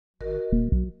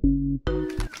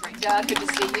Doug, good to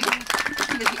see you.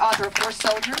 He is the author of Four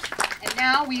Soldiers. And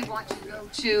now we want to go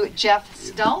to Geoff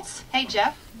Stults. Hey,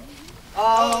 Geoff.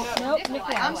 Oh, nope,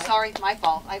 Nicolai. I'm sorry, my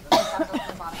fault.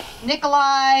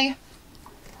 Nicolai.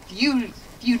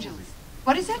 Fuglsig.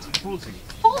 What is it? Fuglsig.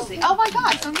 Fuglsig. Oh my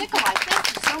God. So Nicolai,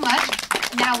 thank you so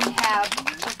much. Now we have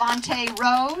Trevante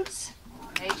Rhodes.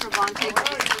 Hey, Trevante,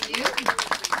 good to see you.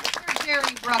 Mr.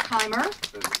 Jerry Bruckheimer.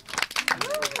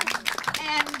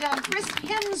 And Chris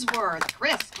Hemsworth.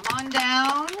 Chris, come on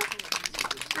down.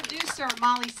 Producer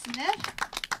Molly Smith.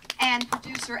 And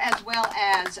producer as well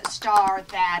as star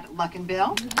Thad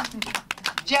Luckenbill.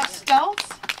 Geoff Stults.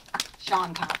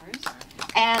 Sean Coppers.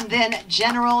 And then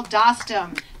General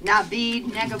Dostum, Navid,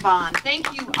 Negahban.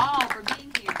 Thank you all for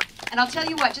being here. And I'll tell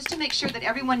you what, just to make sure that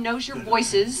everyone knows your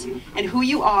voices and who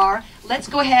you are, let's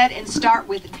go ahead and start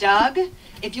with Doug.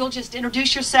 If you'll just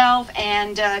introduce yourself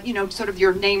and, you know, sort of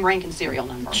your name, rank, and serial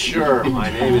number. Sure. My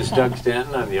name is Doug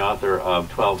Stanton. I'm the author of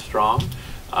 12 Strong.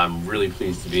 I'm really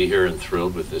pleased to be here and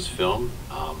thrilled with this film.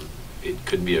 It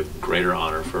couldn't be a greater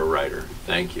honor for a writer.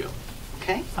 Thank you.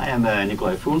 Okay. I am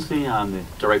Nicolai Fuglsig. I'm the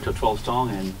director of 12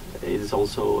 Strong, and it is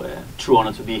also a true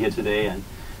honor to be here today. And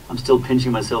I'm still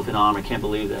pinching myself in arm. I can't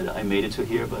believe that I made it to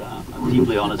here, but I'm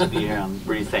deeply honored to be here. I'm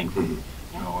really thankful.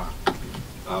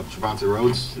 Trevante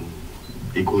Rhodes,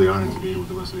 equally honored to be with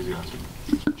the rest of these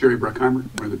guys. Jerry Bruckheimer,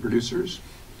 one of the producers.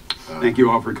 Thank you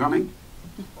all for coming.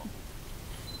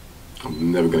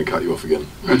 I'm never going to cut you off again.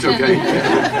 That's okay.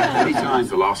 Anytime. It's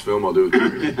the last film I'll do.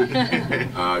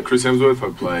 Chris Hemsworth,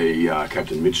 I play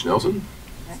Captain Mitch Nelson.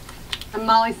 I'm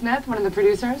Molly Smith, one of the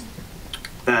producers.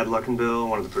 Thad Luckenbill,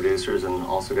 one of the producers, and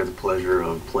also got the pleasure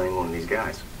of playing one of these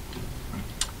guys.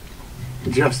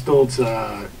 Geoff Stults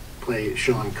play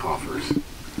Sean Coffers.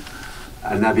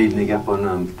 Navid Negahban,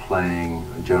 I'm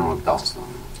playing General Dostum.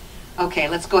 Okay,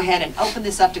 let's go ahead and open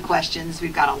this up to questions.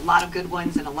 We've got a lot of good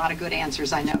ones and a lot of good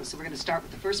answers, I know. So we're going to start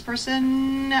with the first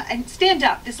person. And stand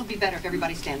up. This will be better if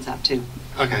everybody stands up, too.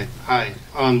 Okay, hi.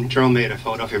 Jerome Made, a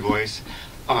Philadelphia Voice.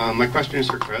 My question is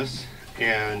for Chris,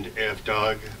 and if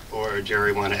Doug or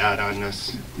Jerry want to add on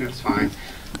this, that's fine.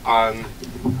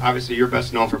 Obviously, you're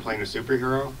best known for playing a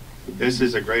superhero. This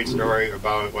is a great story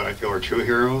about what I feel are true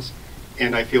heroes,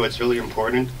 and I feel it's really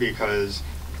important because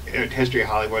in history of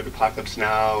Hollywood, Apocalypse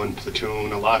Now and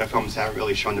Platoon, a lot of films haven't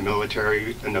really shown the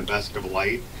military in the best of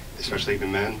light, especially the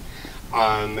men.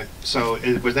 So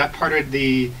was that part of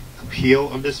the appeal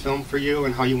of this film for you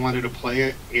and how you wanted to play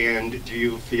it? And do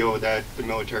you feel that the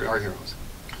military are heroes?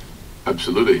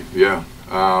 Absolutely, yeah.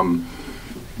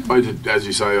 I did, as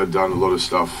you say, I'd done a lot of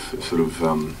stuff sort of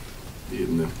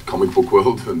in the comic book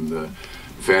world and the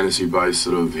fantasy-based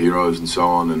sort of heroes and so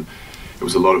on, and it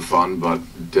was a lot of fun, but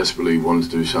desperately wanted to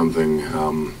do something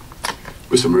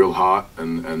with some real heart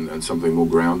and something more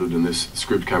grounded. And this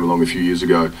script came along a few years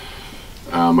ago.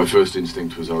 My first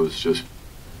instinct was I was just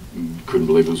couldn't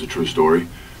believe it was a true story.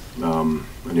 I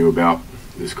knew about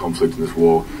this conflict and this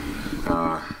war,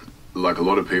 like a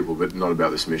lot of people, but not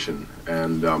about this mission.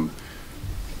 And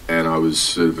I was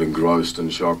sort of engrossed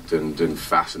and shocked and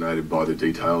fascinated by the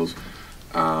details.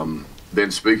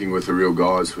 Then speaking with the real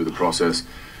guys through the process,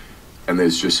 and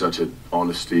there's just such an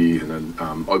honesty and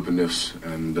an openness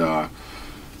and a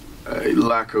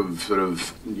lack of sort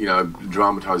of, you know,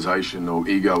 dramatization or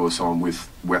ego or so on with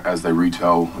as they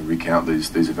retell and recount these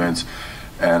events,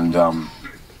 and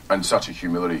such a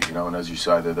humility, you know. And as you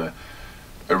say, they're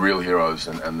the real heroes,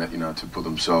 and that, you know, to put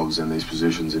themselves in these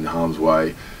positions in harm's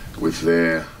way with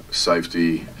their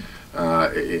safety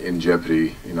in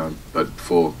jeopardy, you know, but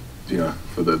for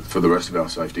the rest of our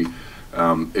safety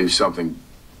is something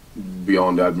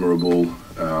beyond admirable,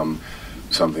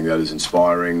 something that is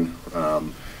inspiring,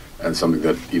 and something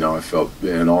that, you know, I felt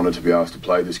an honour to be asked to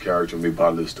play this character and be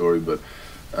part of this story, but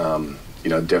you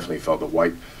know, definitely felt the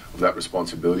weight of that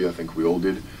responsibility. I think we all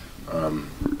did,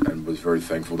 and was very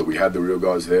thankful that we had the real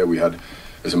guys there. We had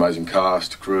this amazing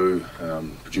cast, crew,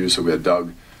 producer. We had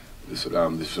Doug, this sort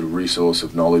of resource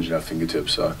of knowledge at our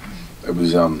fingertips. So it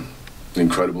was an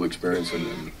incredible experience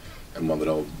and one that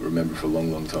I'll remember for a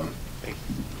long, long time.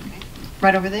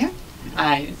 Right over there.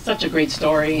 It's such a great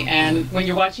story, and when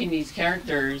you're watching these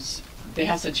characters, they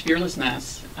have such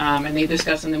fearlessness, and they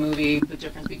discuss in the movie the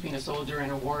difference between a soldier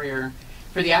and a warrior.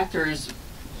 For the actors,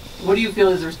 what do you feel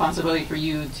is the responsibility for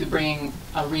you to bring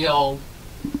a real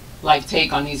life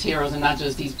take on these heroes and not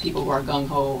just these people who are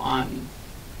gung-ho on,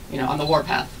 you know, on the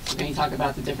warpath? So can you talk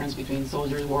about the difference between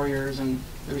soldiers, warriors, and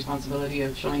the responsibility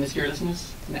of showing this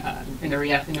fearlessness in a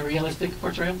realistic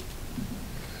portrayal?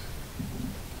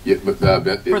 Yeah, but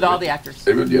for all the actors.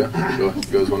 David, yeah, sure.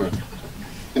 You guys want to?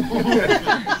 Go ahead,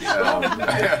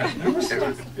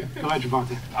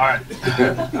 Trevante. All right.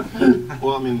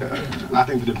 Well, I mean, I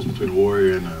think the difference between a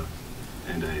warrior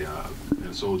and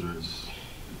a soldier is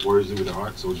warriors lead with their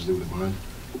heart, soldiers lead with their mind.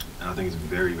 And I think it's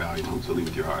very valuable to lead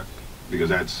with your heart, because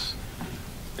that's,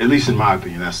 at least in my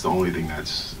opinion, that's the only thing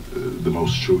that's the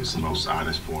most true. It's the most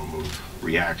honest form of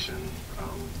reaction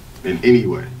in any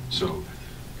way. So,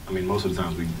 I mean, most of the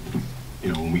times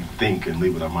when we think and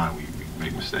lead with our mind, we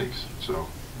make mistakes. So,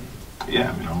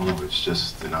 yeah, I mean, I don't know. It's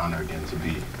just an honor again to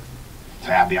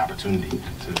have the opportunity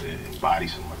to embody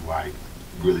someone who I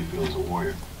really feel is a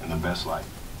warrior in the best light.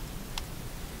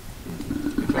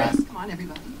 Chris, come on,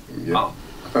 everybody. Yeah.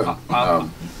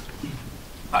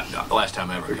 Last time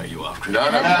I ever cut you off, Chris. No.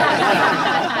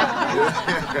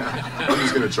 I'm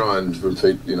just going to try and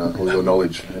repeat, all your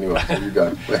knowledge. Anyway, there you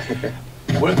go.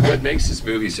 What makes this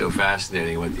movie so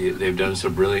fascinating, what they've done so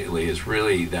brilliantly, is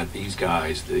really that these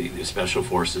guys, the Special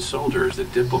Forces soldiers, the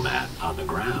diplomat on the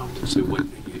ground. So when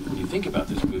you think about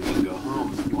this movie and go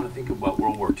home, you want to think about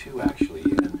World War II, actually,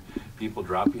 and people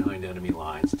drop behind enemy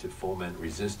lines to foment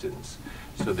resistance.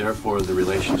 So therefore, the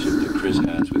relationship that Chris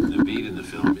has with Navid in the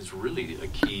film is really a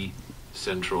key,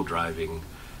 central, driving,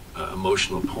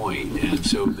 emotional point. And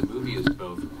so the movie is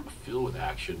both filled with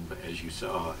action, as you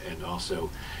saw, and also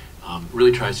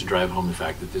really tries to drive home the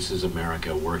fact that this is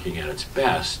America working at its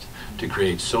best to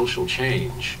create social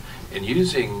change and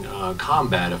using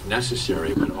combat if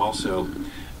necessary, but also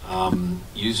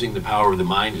using the power of the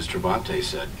mind, as Trevante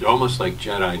said. They're almost like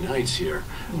Jedi Knights here,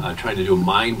 trying to do a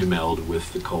mind meld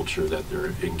with the culture that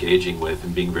they're engaging with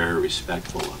and being very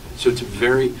respectful of it. So it's a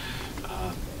very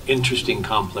interesting,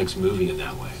 complex movie in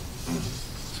that way.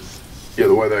 Yeah,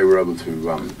 the way they were able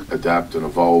to adapt and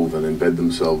evolve and embed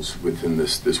themselves within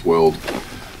this world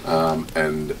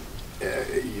and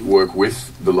work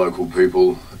with the local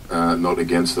people, not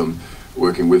against them,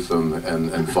 working with them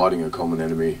and fighting a common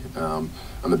enemy,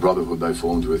 and the brotherhood they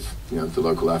formed with the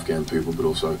local Afghan people, but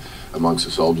also amongst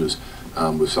the soldiers,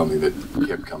 was something that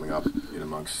kept coming up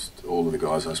amongst all of the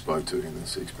guys I spoke to in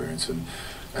this experience,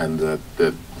 and that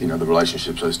the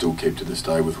relationships they still keep to this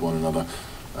day with one another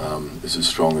is as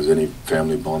strong as any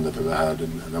family bond I've ever had,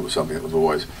 and that was something that was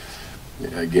always,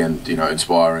 again,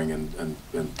 inspiring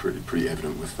and pretty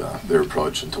evident with their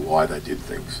approach and to why they did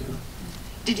things.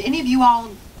 Did any of you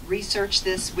all research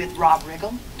this with Rob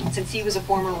Riggle, since he was a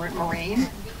former Marine?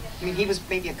 I mean, he was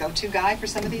maybe a go-to guy for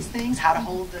some of these things, how to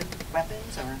hold the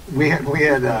weapons, or? We had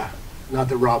not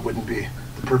that Rob wouldn't be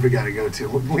the perfect guy to go to.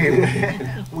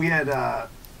 We had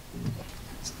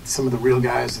some of the real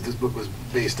guys that this book was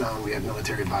based on. We had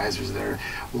military advisors there.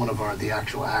 One of the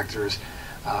actual actors,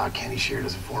 Kenny Sheridan,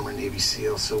 is a former Navy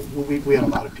SEAL. So we had a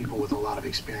lot of people with a lot of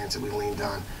experience that we leaned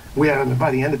on.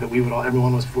 By the end of it,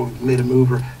 everyone was made a move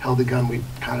or held a gun. We'd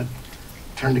kind of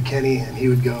turn to Kenny, and he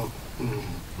would go, you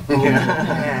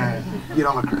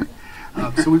don't look right.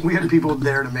 So we had people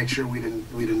there to make sure we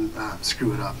didn't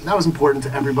screw it up. And that was important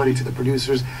to everybody, to the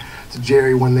producers, to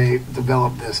Jerry when they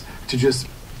developed this, to just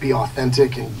be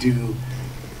authentic and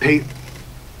pay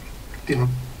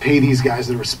these guys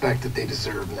the respect that they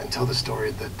deserve, and then tell the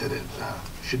story that it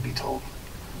should be told.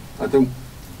 I think.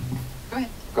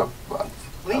 Go ahead.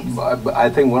 Please. I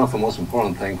think one of the most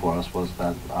important things for us was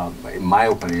that, in my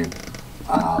opinion,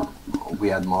 we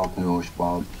had Mark Nosh,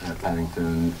 Bob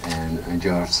Pennington, and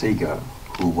Geoff Seeger,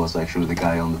 who was actually the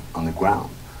guy on the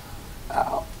ground.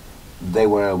 They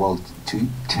were able to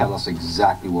tell us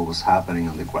exactly what was happening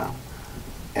on the ground,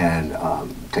 and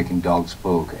taking Doug's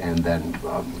book and then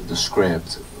the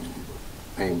script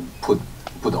and put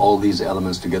all these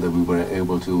elements together, we were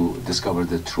able to discover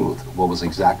the truth, what was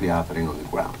exactly happening on the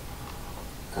ground.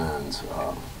 And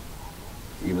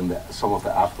even some of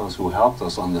the Afghans who helped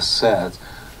us on the set,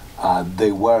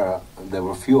 there were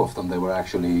few of them, they were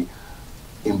actually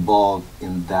involved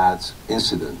in that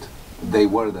incident. They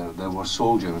were there. There were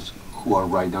soldiers who are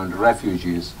right now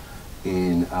refugees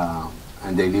and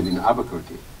they live in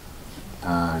Albuquerque.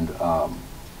 And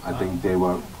I think they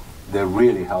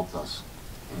really helped us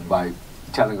by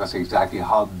telling us exactly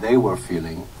how they were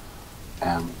feeling.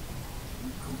 And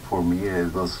for me,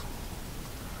 it was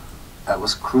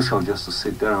crucial just to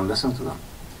sit there and listen to them.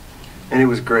 And it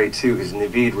was great too, because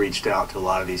Navid reached out to a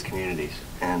lot of these communities,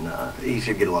 and he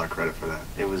should get a lot of credit for that.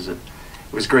 It was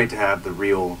great to have the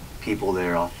real people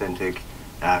there, authentic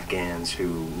Afghans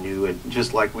who knew it,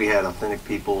 just like we had authentic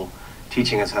people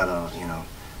teaching us how to,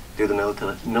 do the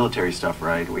military stuff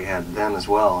right. We had them as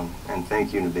well, and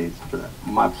thank you, Navid, for that.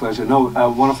 My pleasure. No,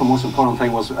 one of the most important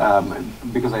things was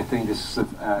because I think this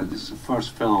is the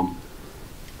first film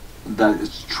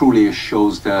that truly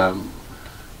shows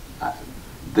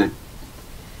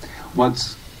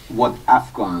what's what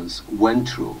Afghans went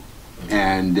through,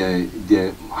 and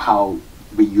how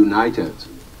we united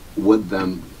with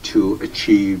them to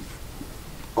achieve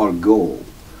our goal.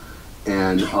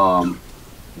 And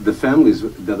the families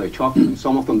that I talked to,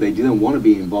 some of them, they didn't want to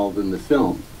be involved in the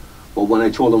film. But when I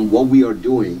told them what we are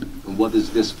doing and what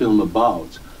is this film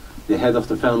about, the head of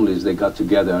the families, they got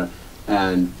together,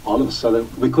 and all of a sudden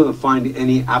we couldn't find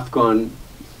any Afghan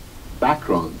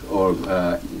background or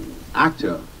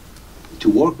actor to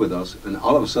work with us, and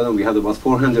all of a sudden we had about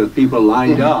 400 people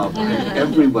lined up, and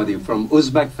everybody from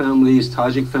Uzbek families,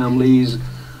 Tajik families,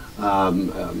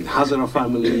 Hazara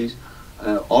families,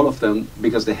 all of them,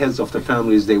 because the heads of the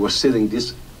families, they were sitting,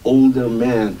 this older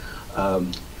man,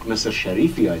 Mr.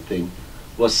 Sharifi, I think,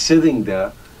 was sitting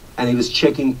there, and he was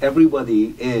checking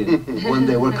everybody in when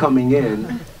they were coming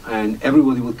in, and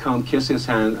everybody would come, kiss his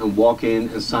hand, and walk in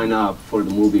and sign up for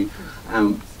the movie.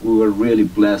 And we were really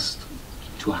blessed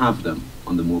to have them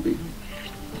on the movie.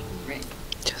 Great.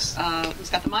 Who's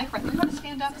got the mic? Right, you want to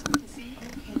stand up so we can see?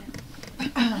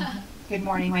 Good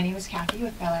morning. My name is Kathy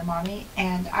with Bel Air Mommy,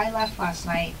 and I left last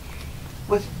night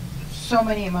with so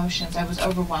many emotions. I was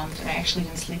overwhelmed, and I actually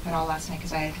didn't sleep at all last night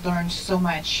because I had learned so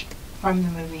much from the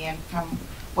movie and from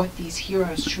what these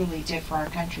heroes truly did for our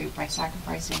country by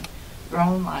sacrificing their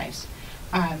own lives.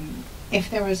 If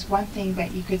there was one thing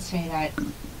that you could say that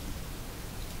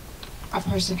a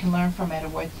person can learn from it, or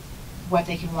what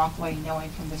they can walk away knowing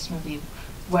from this movie,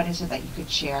 what is it that you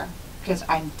could share? Because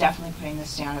I'm definitely putting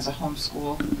this down as a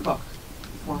homeschool book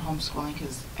for homeschooling,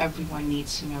 because everyone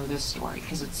needs to know this story,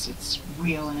 because it's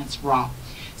real and it's raw.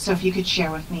 So if you could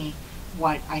share with me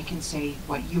what I can say,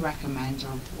 what you recommend,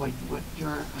 or what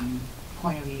your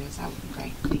point of view is, that would be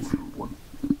great, please.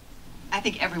 I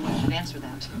think everyone should answer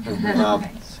that.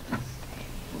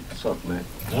 Certainly.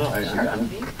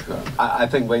 I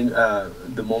think when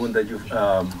the moment that you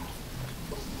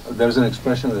there's an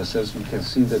expression that says you can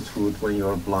see the truth when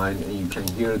you're blind, and you can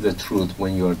hear the truth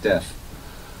when you're deaf.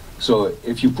 So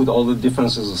if you put all the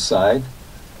differences aside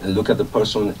and look at the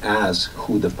person as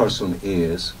who the person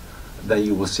is, then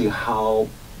you will see how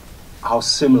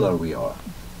similar we are,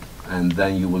 and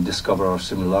then you will discover our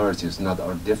similarities, not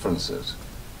our differences.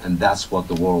 And that's what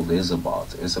the world is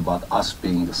about. It's about us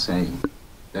being the same.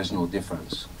 There's no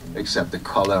difference except the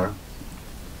color.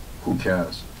 Who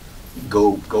cares?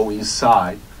 Go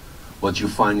inside. What you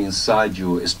find inside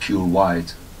you is pure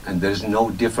white, and there's no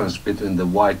difference between the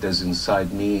white that's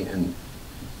inside me and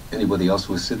anybody else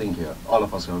who's sitting here. All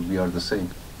of us we are the same.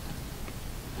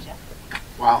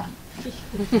 Wow.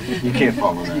 You can't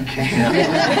follow that. You can't.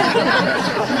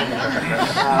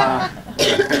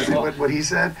 What he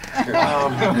said.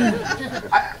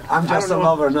 I'm just a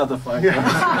lover, not a fighter. Yeah.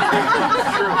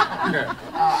 True.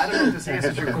 I don't know if this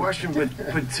answers your question, but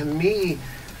to me,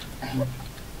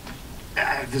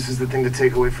 this is the thing to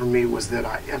take away from me, was that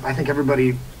I think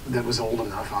everybody that was old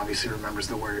enough obviously remembers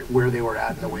where they were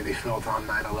at and the way they felt on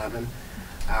 9/11.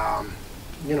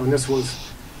 And this was.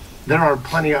 There are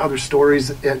plenty of other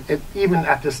stories. Even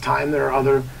at this time, there are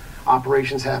other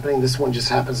operations happening. This one just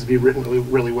happens to be written really,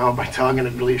 really well by Tug, and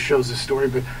it really shows the story.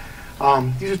 But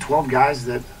these are 12 guys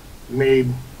that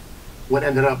made what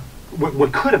ended up,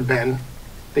 what could have been.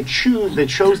 They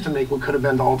chose to make what could have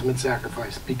been the ultimate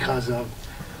sacrifice because of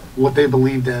what they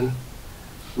believed in,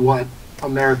 what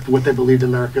they believed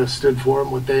America stood for,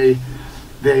 and what they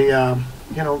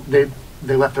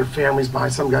left their families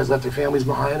behind. Some guys left their families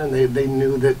behind, and they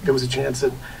knew that there was a chance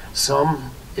that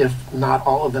some, if not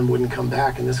all of them, wouldn't come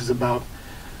back. And this is about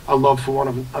a love for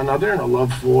one another and a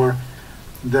love for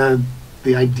the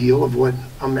ideal of what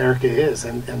America is.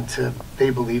 And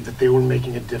they believed that they were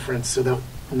making a difference so that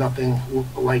nothing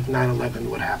like 9/11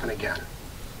 would happen again.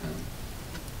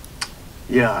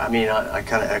 Yeah, I mean, I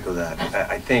kind of echo that.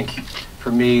 I think,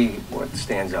 for me, what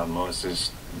stands out most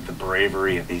is the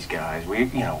bravery of these guys. We,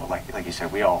 like you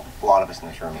said, a lot of us in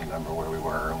this room remember where we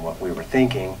were and what we were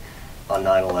thinking on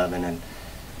 9/11, and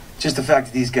just the fact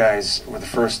that these guys were the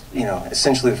first,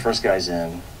 essentially the first guys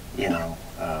in,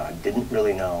 didn't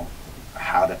really know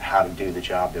how to do the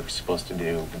job they were supposed to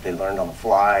do, but they learned on the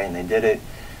fly, and they did it,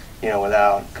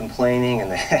 without complaining,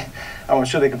 and I'm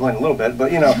sure they complained a little bit,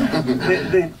 but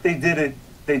they did it.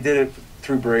 They did it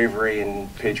through bravery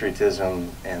and patriotism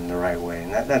and the right way,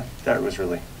 and that was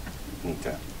really neat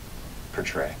to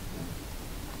portray.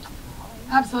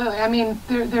 Absolutely. I mean,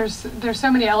 there's so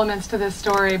many elements to this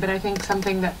story, but I think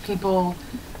something that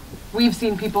we've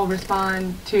seen people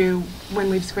respond to when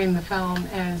we've screened the film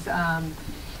is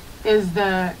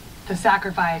the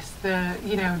sacrifice.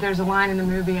 There's a line in the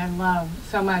movie I love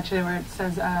so much where it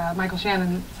says, Michael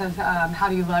Shannon says, "How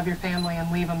do you love your family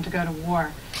and leave them to go to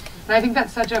war?" And I think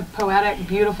that's such a poetic,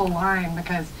 beautiful line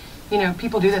because, you know,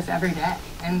 people do this every day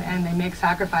and they make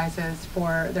sacrifices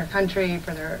for their country,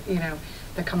 for their, you know,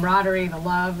 the camaraderie, the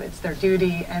love, it's their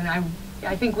duty. And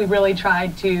I think we really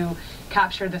tried to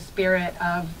capture the spirit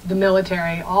of the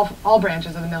military, all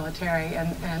branches of the military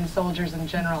and soldiers in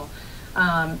general,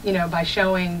 you know, by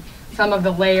showing some of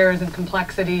the layers and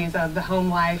complexities of the home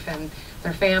life and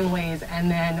their families,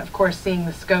 and then, of course, seeing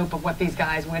the scope of what these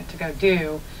guys went to go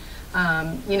do,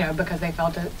 you know, because they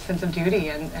felt a sense of duty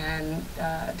and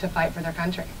to fight for their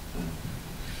country.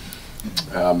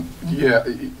 Yeah,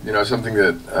 you know, something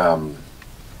that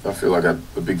I feel like a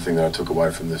big thing that I took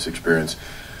away from this experience,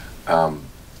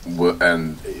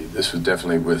 and this was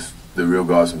definitely with the real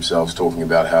guys themselves talking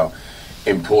about how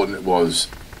important it was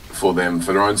for them,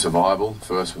 for their own survival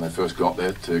first, when they first got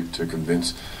there, to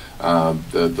convince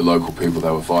the local people they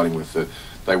were fighting with that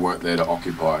they weren't there to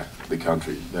occupy the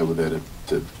country, they were there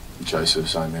to chase the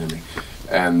same enemy.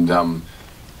 And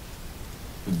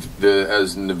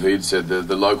as Navid said,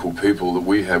 the local people that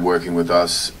we had working with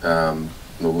us from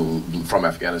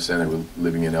Afghanistan who were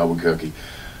living in Albuquerque,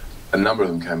 a number of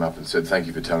them came up and said, thank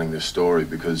you for telling this story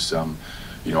because,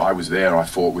 you know, I was there, I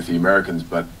fought with the Americans,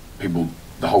 but people,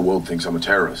 the whole world thinks I'm a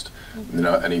terrorist. You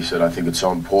know, and he said, I think it's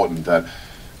so important that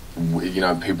you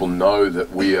know, people know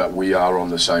that we are on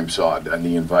the same side, and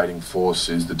the invading force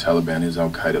is the Taliban, is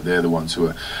Al-Qaeda. They're the ones who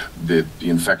are the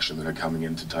infection that are coming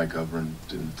in to take over and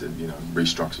you know,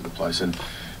 restructure the place.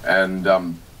 And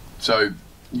so,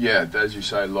 yeah, as you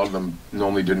say, a lot of them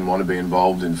normally didn't want to be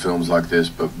involved in films like this,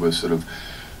 but were sort of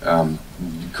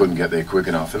couldn't get there quick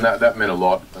enough, and that meant a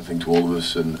lot, I think, to all of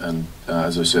us. And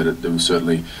as I said, there was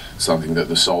certainly something that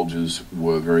the soldiers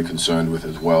were very concerned with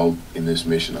as well in this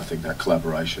mission. I think that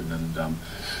collaboration and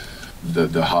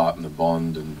the heart and the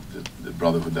bond and the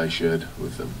brotherhood they shared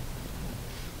with them.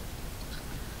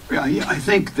 Yeah, I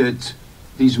think that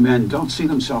these men don't see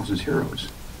themselves as heroes.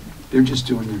 They're just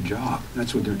doing their job.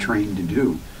 That's what they're trained to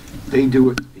do. They do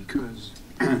it because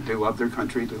they love their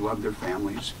country, they love their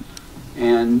families,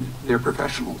 and they're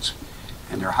professionals,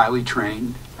 and they're highly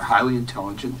trained, they're highly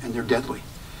intelligent, and they're deadly.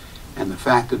 And the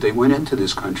fact that they went into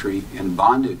this country and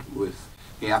bonded with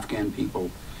the Afghan people,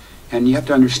 and you have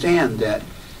to understand that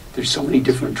there's so many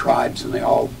different tribes, and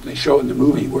they show it in the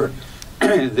movie where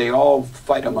they all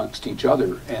fight amongst each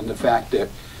other, and the fact that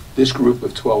this group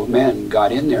of 12 men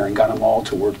got in there and got them all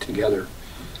to work together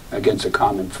against a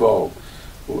common foe,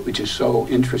 which is so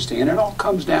interesting. And it all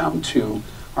comes down to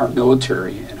our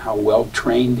military and how well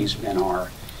trained these men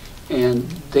are. And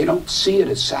they don't see it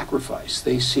as sacrifice.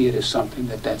 They see it as something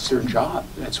that's their job.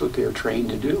 That's what they're trained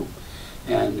to do.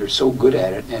 And they're so good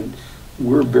at it. And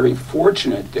we're very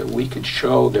fortunate that we could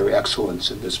show their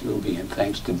excellence in this movie. And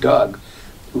thanks to Doug,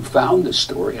 who found this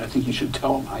story. I think you should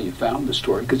tell him how you found the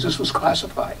story, because this was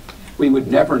classified. We would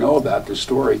never know about this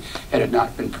story had it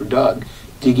not been for Doug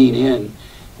digging in.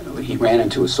 He ran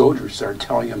into a soldier, started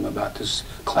telling him about this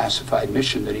classified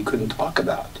mission that he couldn't talk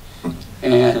about.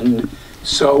 And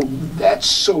so that's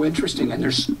so interesting. And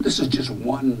this is just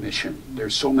one mission.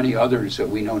 There's so many others that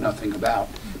we know nothing about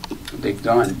that they've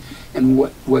done. And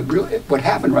what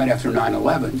happened right after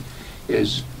 9/11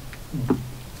 is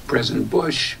President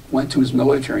Bush went to his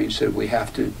military and said, we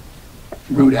have to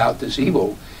root out this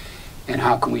evil. And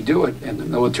how can we do it? And the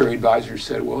military advisor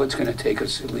said, well, it's going to take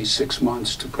us at least 6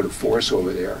 months to put a force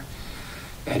over there.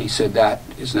 And he said, that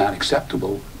is not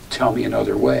acceptable. Tell me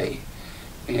another way.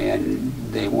 And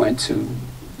they went to,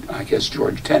 I guess,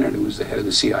 George Tenet, who was the head of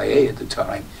the CIA at the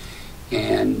time.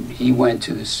 And he went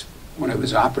to one of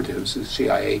his operatives, the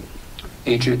CIA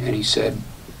agent, and he said,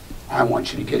 I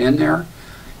want you to get in there.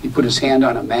 He put his hand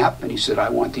on a map and he said, I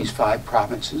want these 5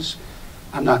 provinces.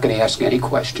 I'm not going to ask any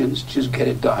questions, just get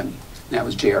it done. And that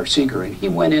was J.R. Seeger, and he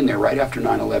went in there right after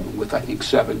 9/11 with, I think,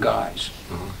 7 guys.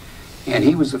 And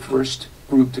he was the first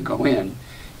group to go in,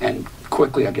 and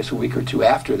quickly, I guess a week or two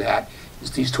after that,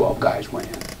 these 12 guys went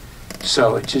in.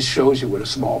 So it just shows you what a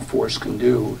small force can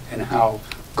do and how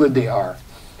good they are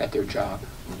at their job.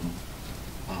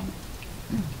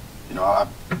 You know, I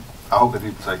hope that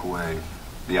people take away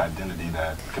the identity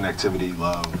that connectivity,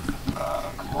 love,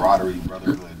 camaraderie,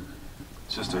 brotherhood,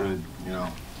 sisterhood, you know,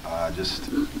 I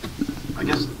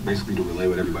guess basically to relay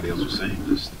what everybody else was saying,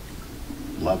 just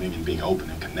loving and being open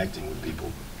and connecting with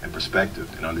people and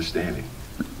perspective and understanding.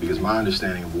 Because my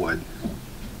understanding of what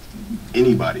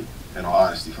anybody, in all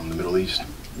honesty, from the Middle East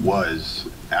was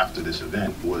after this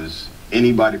event was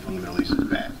anybody from the Middle East is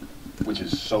bad, which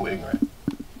is so ignorant.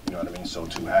 You know what I mean? So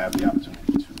to have the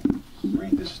opportunity to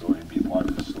read this story and be a part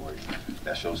of this story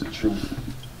that shows the truth.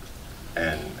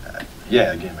 And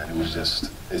yeah, again, man,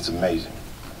 it's amazing.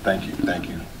 Thank you, thank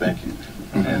you, thank you.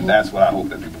 And that's what I hope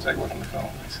that people take away from the film.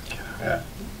 Yeah.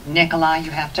 Nicolai,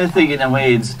 you have to. I think in a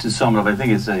way, it's to sum it up. I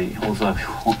think it's also a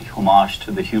homage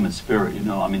to the human spirit.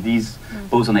 I mean, these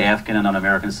both on the Afghan and on the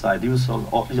American side,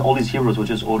 all these heroes were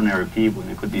just ordinary people.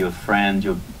 It could be your friend,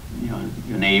 your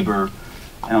neighbor,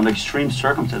 and on the extreme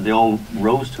circumstances, they all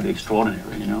rose to the extraordinary.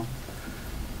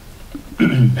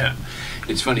 Yeah,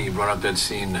 it's funny you brought up that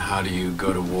scene. How do you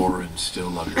go to war and still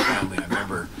love your family? I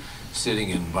remember sitting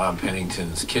in Bob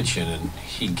Pennington's kitchen, and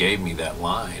he gave me that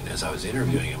line as I was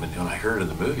interviewing him. And when I heard it in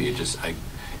the movie,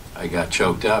 I got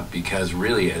choked up, because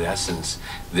really, in essence,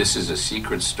 this is a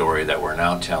secret story that we're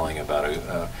now telling about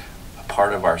a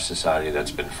part of our society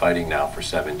that's been fighting now for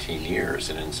 17 years.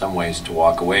 And in some ways, to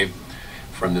walk away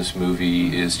from this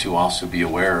movie is to also be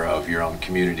aware of your own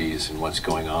communities and what's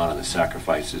going on and the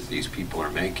sacrifices these people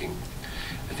are making.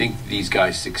 I think these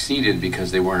guys succeeded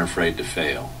because they weren't afraid to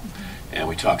fail. And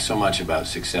we talk so much about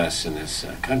success in this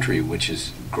country, which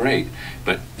is great.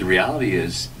 But the reality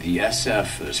is the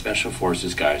SF, the Special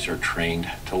Forces guys, are trained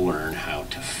to learn how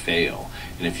to fail.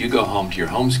 And if you go home to your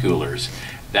homeschoolers,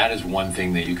 that is one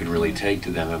thing that you could really take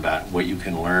to them about what you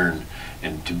can learn,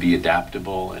 and to be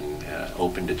adaptable and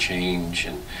open to change.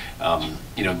 And,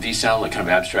 these sound like kind of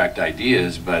abstract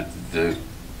ideas, but the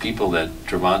people that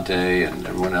Trevante and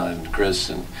everyone else, and Chris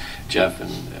and Geoff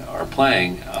are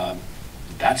playing,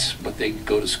 that's what they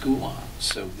go to school on.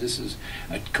 So this is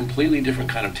a completely different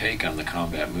kind of take on the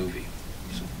combat movie.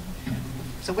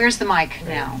 So where's the mic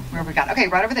now? Where we got? Okay,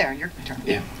 right over there. Your turn.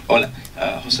 Yeah. Hola.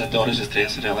 Jose Torres,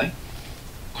 Estrellas de LA.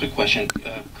 Quick question.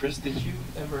 Chris, did you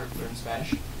ever learn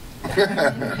Spanish? See.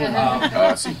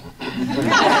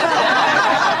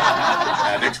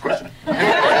 Next question. Do you know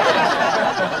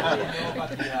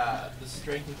about the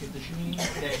strength and conditioning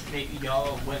that maybe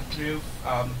y'all went through?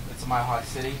 It's a mile high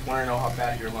city. Want to know how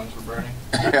bad your lungs were burning?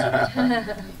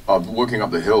 Walking up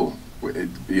the hill,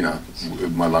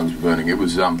 my lungs were burning. It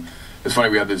was it's funny,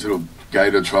 we had these little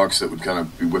gator trucks that would kind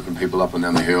of be whipping people up and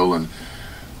down the hill, and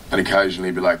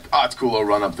occasionally be like, it's cool, I'll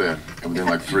run up there. And within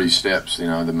like 3 steps,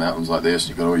 the mountain's like this,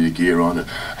 you've got all your gear on, and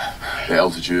the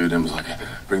altitude, and it was like,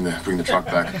 bring the truck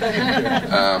back.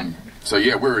 So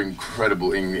yeah, we're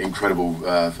incredible, peak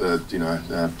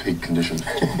condition.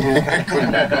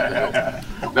 Couldn't walk up the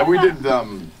hill. Now we did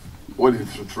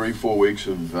 3-4 weeks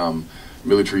of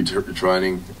military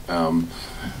training,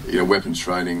 weapons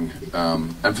training,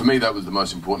 and for me that was the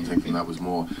most important thing. From that was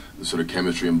more the sort of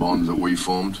chemistry and bonds that we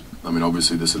formed. I mean,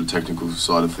 obviously the sort of technical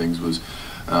side of things was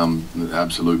an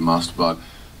absolute must, but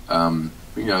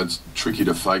it's tricky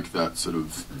to fake that sort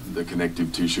of the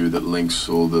connective tissue that links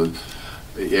all the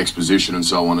exposition and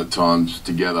so on at times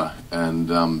together,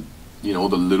 and all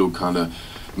the little kind of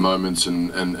moments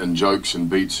and jokes and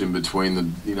beats in between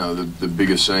the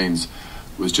bigger scenes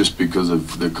was just because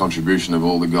of the contribution of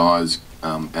all the guys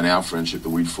and our friendship that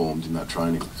we'd formed in that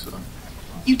training. So.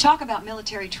 You talk about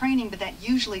military training, but that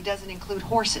usually doesn't include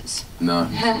horses. No.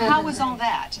 How was all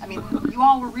that? I mean, you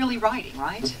all were really riding,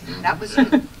 right? That was...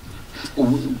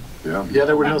 Yeah,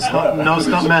 there were no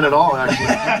stuntmen at all, actually.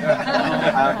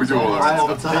 We do all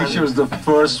that. I think it was the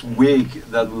first week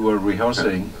that we were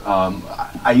rehearsing.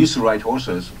 I used to ride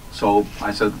horses, so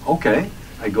I said, okay.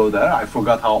 I go there. I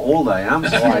forgot how old I am,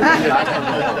 so I got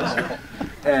on the horse.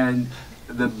 And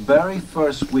the very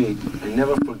first week, I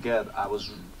never forget, I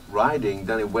was riding,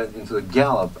 then it went into the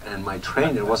gallop, and my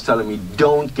trainer was telling me,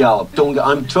 don't gallop, don't.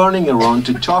 I'm turning around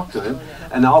to talk to him,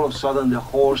 and all of a sudden the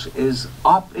horse is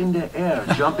up in the air,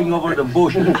 jumping over the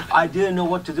bush. I didn't know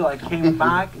what to do. I came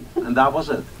back, and that was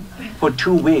it. For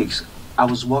 2 weeks, I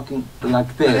was walking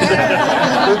like this.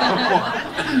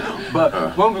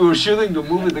 But when we were shooting the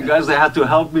movie, the guys, they had to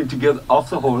help me to get off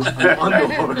the horse and on the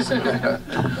horse.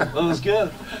 It was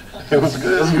good. It was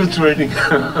good. It was good training.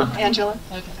 Angela?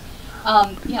 Okay.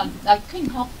 I couldn't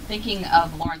help thinking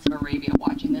of Lawrence of Arabia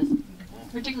watching this,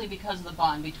 particularly because of the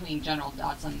bond between General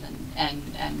Dodson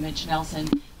and Mitch Nelson,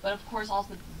 but of course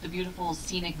also the beautiful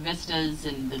scenic vistas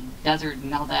and the desert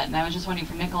and all that. And I was just wondering,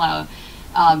 for Nicolai,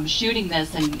 shooting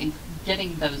this and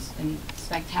getting those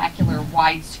spectacular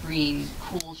widescreen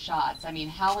cool shots. I mean,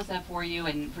 how was that for you?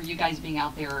 And for you guys being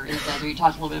out there in the desert, you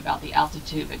talked a little bit about the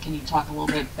altitude, but can you talk a little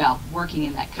bit about working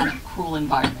in that kind of cruel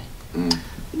environment?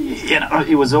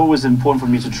 It was always important for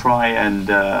me to try and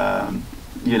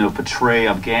portray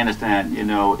Afghanistan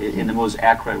in the most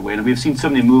accurate way. And we've seen so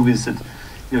many movies that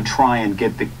try and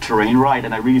get the terrain right,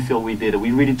 and I really feel we did it.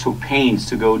 We really took pains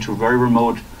to go to very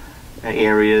remote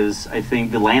areas. I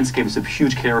think the landscape is a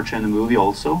huge character in the movie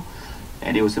also,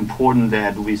 and it was important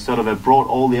that we sort of brought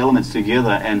all the elements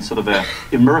together and sort of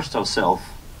immersed ourselves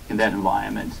in that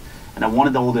environment. And I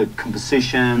wanted all the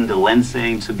composition, the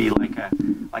lensing to be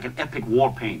like like an epic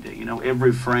war painting. You know,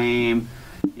 every frame,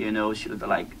 you know, should be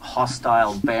like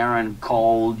hostile, barren,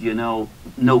 cold. You know,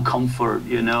 no comfort.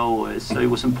 You know, so it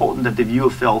was important that the viewer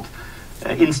felt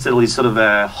instantly sort of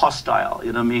hostile.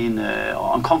 You know what I mean?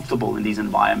 Uncomfortable in these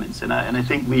environments, and I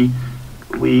think we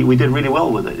did really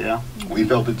well with it. Yeah, we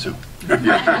felt it too.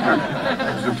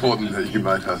 Yeah, it's important that you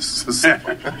made us.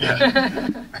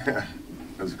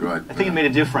 That's great. I think it made a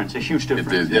difference, a huge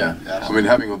difference. It did, yeah. I mean,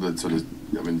 having all the sort of,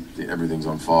 I mean, everything's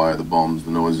on fire, the bombs,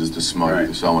 the noises, the smoke,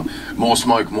 and so on. More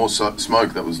smoke, more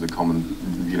smoke. That was the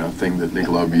common, you know, thing that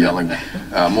Nicolai would be yelling.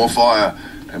 More fire,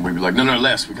 and we'd be like, no,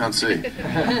 less. We can't see.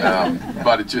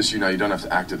 But it just, you know, you don't have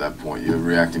to act at that point. You're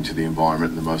reacting to the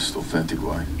environment in the most authentic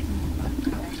way.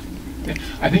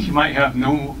 I think you might have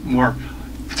no more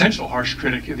potential harsh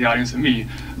critic in the audience than me.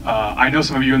 I know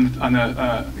some of you on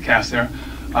the cast there.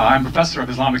 I'm a professor of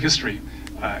Islamic history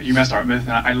at UMass Dartmouth,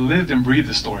 and I lived and breathed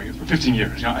this story for 15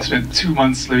 years. You know, I spent 2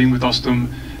 months living with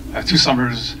Dostum, 2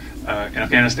 summers in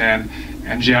Afghanistan,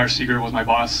 and J.R. Seeger was my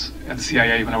boss at the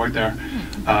CIA when I worked there.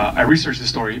 I researched this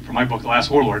story for my book, The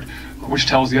Last Warlord, which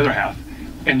tells the other half,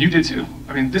 and you did too.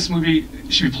 I mean, this movie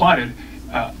should be plotted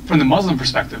from the Muslim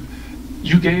perspective.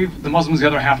 You gave the Muslims the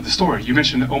other half of the story. You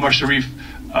mentioned Omar Sharif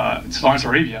to Lawrence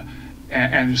Arabia,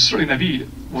 and certainly Navid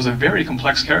was a very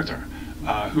complex character.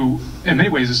 Who, in many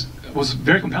ways, was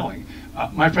very compelling.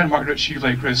 My friend Margaret, she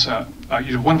played Chris. You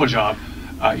did a wonderful job.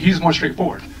 He's more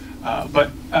straightforward.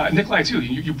 But Nicolai, too,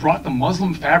 you brought the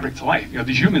Muslim fabric to life. You know,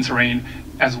 the human terrain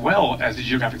as well as the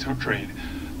geographic terrain.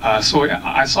 So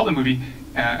I saw the movie,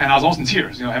 and I was almost in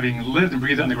tears. You know, having lived and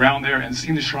breathed on the ground there and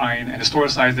seen the shrine and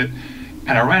historicized it.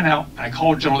 And I ran out and I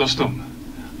called General Dostum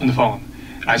on the phone.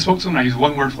 And I spoke to him and I used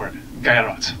one word for it: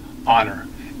 Gairat, honor.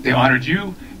 They honored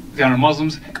you. They honor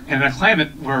Muslims, and in a climate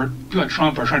where people like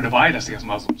Trump are trying to divide us against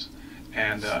Muslims,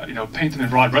 and you know, paint them in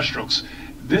broad brushstrokes.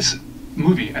 This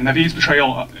movie and Navid's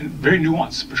portrayal, a very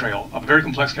nuanced portrayal of a very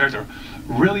complex character,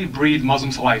 really breathed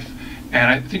Muslims to life,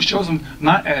 and I think shows them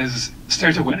not as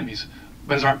stereotypical enemies,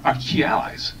 but as our key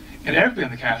allies. And everybody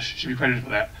on the cast should be credited for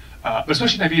that, but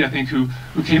especially Navid, I think, who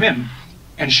came in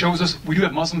and shows us we do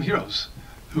have Muslim heroes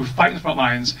who fight in the front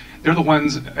lines. They're the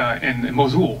ones in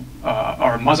Mosul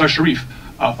or Mazar Sharif.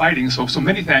 Fighting, so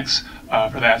many thanks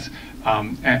for that,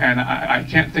 and I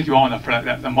can't thank you all enough for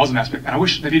that the Muslim aspect. And I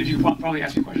wish, Navid, if you could probably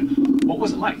ask me a question, what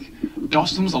was it like?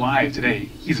 Dostum's alive today.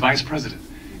 He's vice president.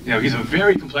 You know, he's a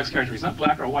very complex character. He's not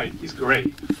black or white. He's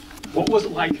gray. What was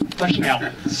it like fleshing out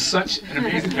such an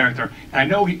amazing character? And I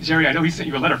know, Jerry, I know he sent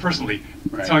you a letter personally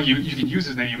telling you you can use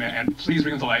his name and please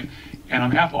bring him to life. And on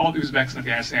behalf of all the Uzbeks in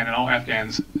Afghanistan and all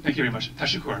Afghans, thank you very much.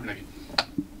 Tashakkur, Navid.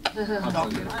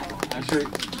 Actually,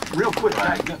 real quick,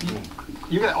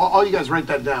 you got all you guys write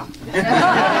that down.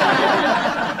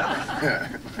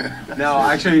 No,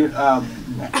 actually,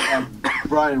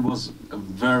 Brian was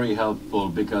very helpful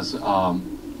because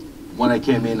when I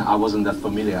came in, I wasn't that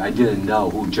familiar. I didn't know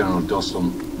who General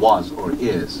Dostum was or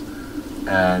is,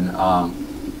 and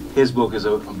his book is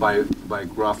a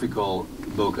biographical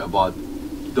book about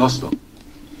Dostum,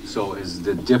 so it's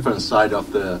the different side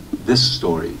of this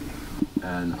story.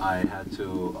 And I had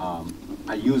to,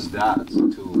 I used that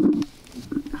to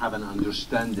have an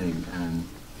understanding, and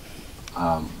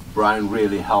Brian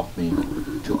really helped me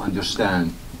to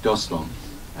understand Dostum.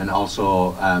 And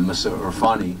also Mr.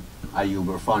 Irfani, Ayub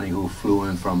Irfani, who flew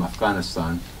in from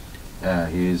Afghanistan.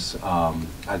 He's,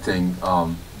 I think,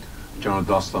 General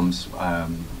Dostum's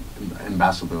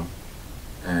ambassador.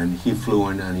 And he flew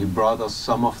in and he brought us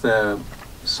some of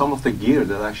the gear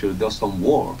that actually Dostum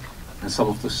wore and some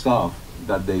of the stuff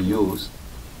that they used,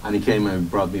 and he came and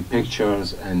brought me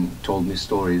pictures and told me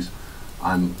stories.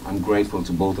 I'm grateful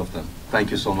to both of them.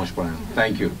 Thank you so much, Brian.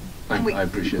 Thank you. I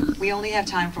appreciate it. We only have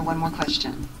time for one more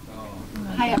question.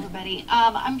 Hi, everybody.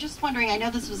 I'm just wondering, I know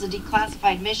this was a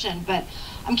declassified mission, but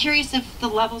I'm curious if the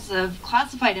levels of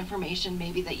classified information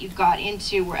maybe that you got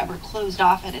into were ever closed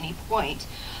off at any point.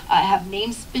 Have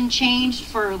names been changed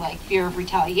for like fear of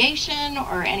retaliation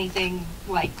or anything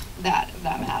like that, if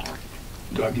that matter?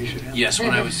 Doug, you should answer. Yes,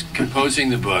 when I was composing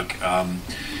the book,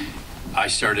 I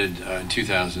started in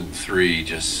 2003,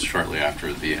 just shortly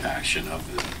after the action of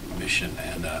the mission,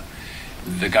 and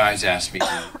the guys asked me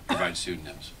to provide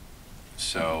pseudonyms.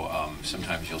 So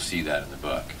sometimes you'll see that in the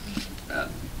book.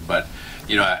 But,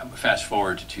 you know, fast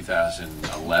forward to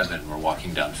 2011, we're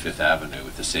walking down Fifth Avenue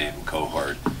with the same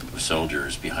cohort of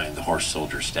soldiers behind the horse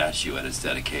soldier statue at its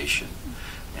dedication.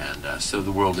 And so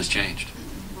the world has changed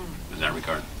in that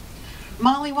regard.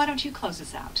 Molly, why don't you close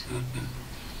us out?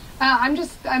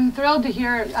 I'm thrilled to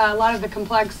hear a lot of the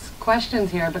complex questions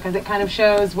here because it kind of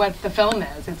shows what the film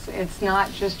is. It's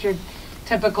not just your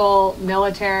typical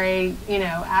military,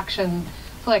 action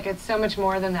flick. It's so much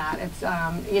more than that. It's,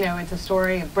 it's a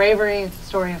story of bravery. It's a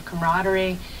story of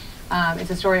camaraderie. It's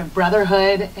a story of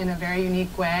brotherhood in a very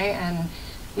unique way. And,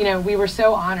 we were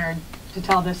so honored to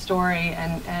tell this story.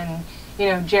 And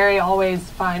Jerry always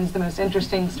finds the most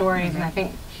interesting stories. And I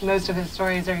think most of his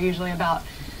stories are usually about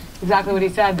exactly what he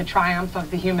said, the triumph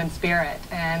of the human spirit.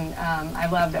 And I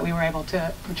love that we were able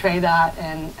to portray that.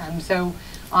 And I'm so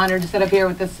honored to sit up here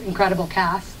with this incredible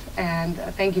cast. And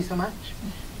thank you so much.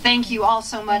 Thank you all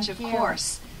so much, of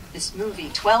course. This movie,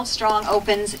 12 Strong,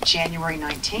 opens January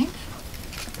 19th.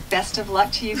 Best of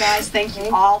luck to you guys. Thank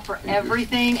you all for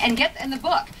everything. And get in the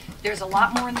book. There's a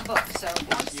lot more in the book. So,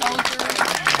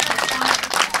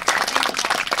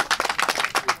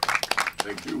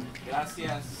 Thank you.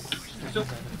 Gracias.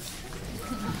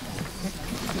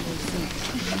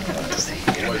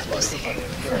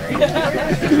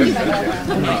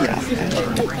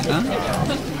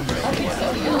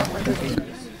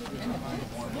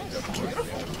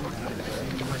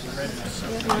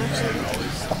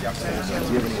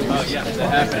 Oh, yeah, that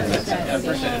happens. Take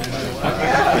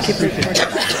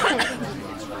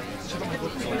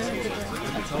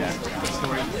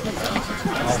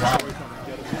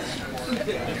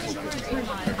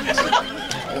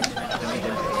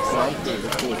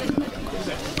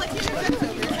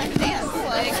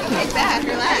that,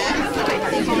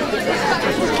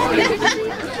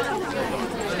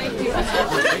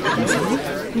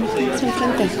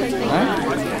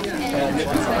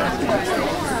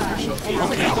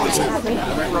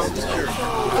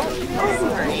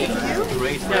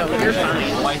 Great. No, you're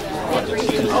fine.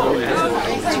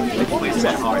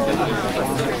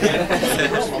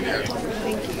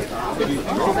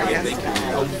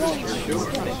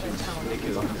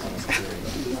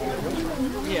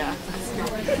 Yeah.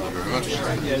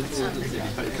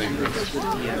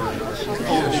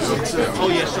 Oh,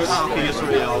 yeah, sure. Okay, yeah,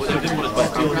 sorry. I didn't want to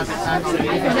steal his son.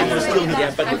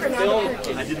 Yeah, but the film,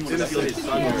 I didn't want to steal his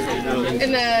son.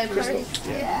 In the crystal.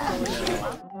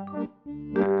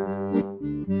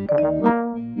 Yeah.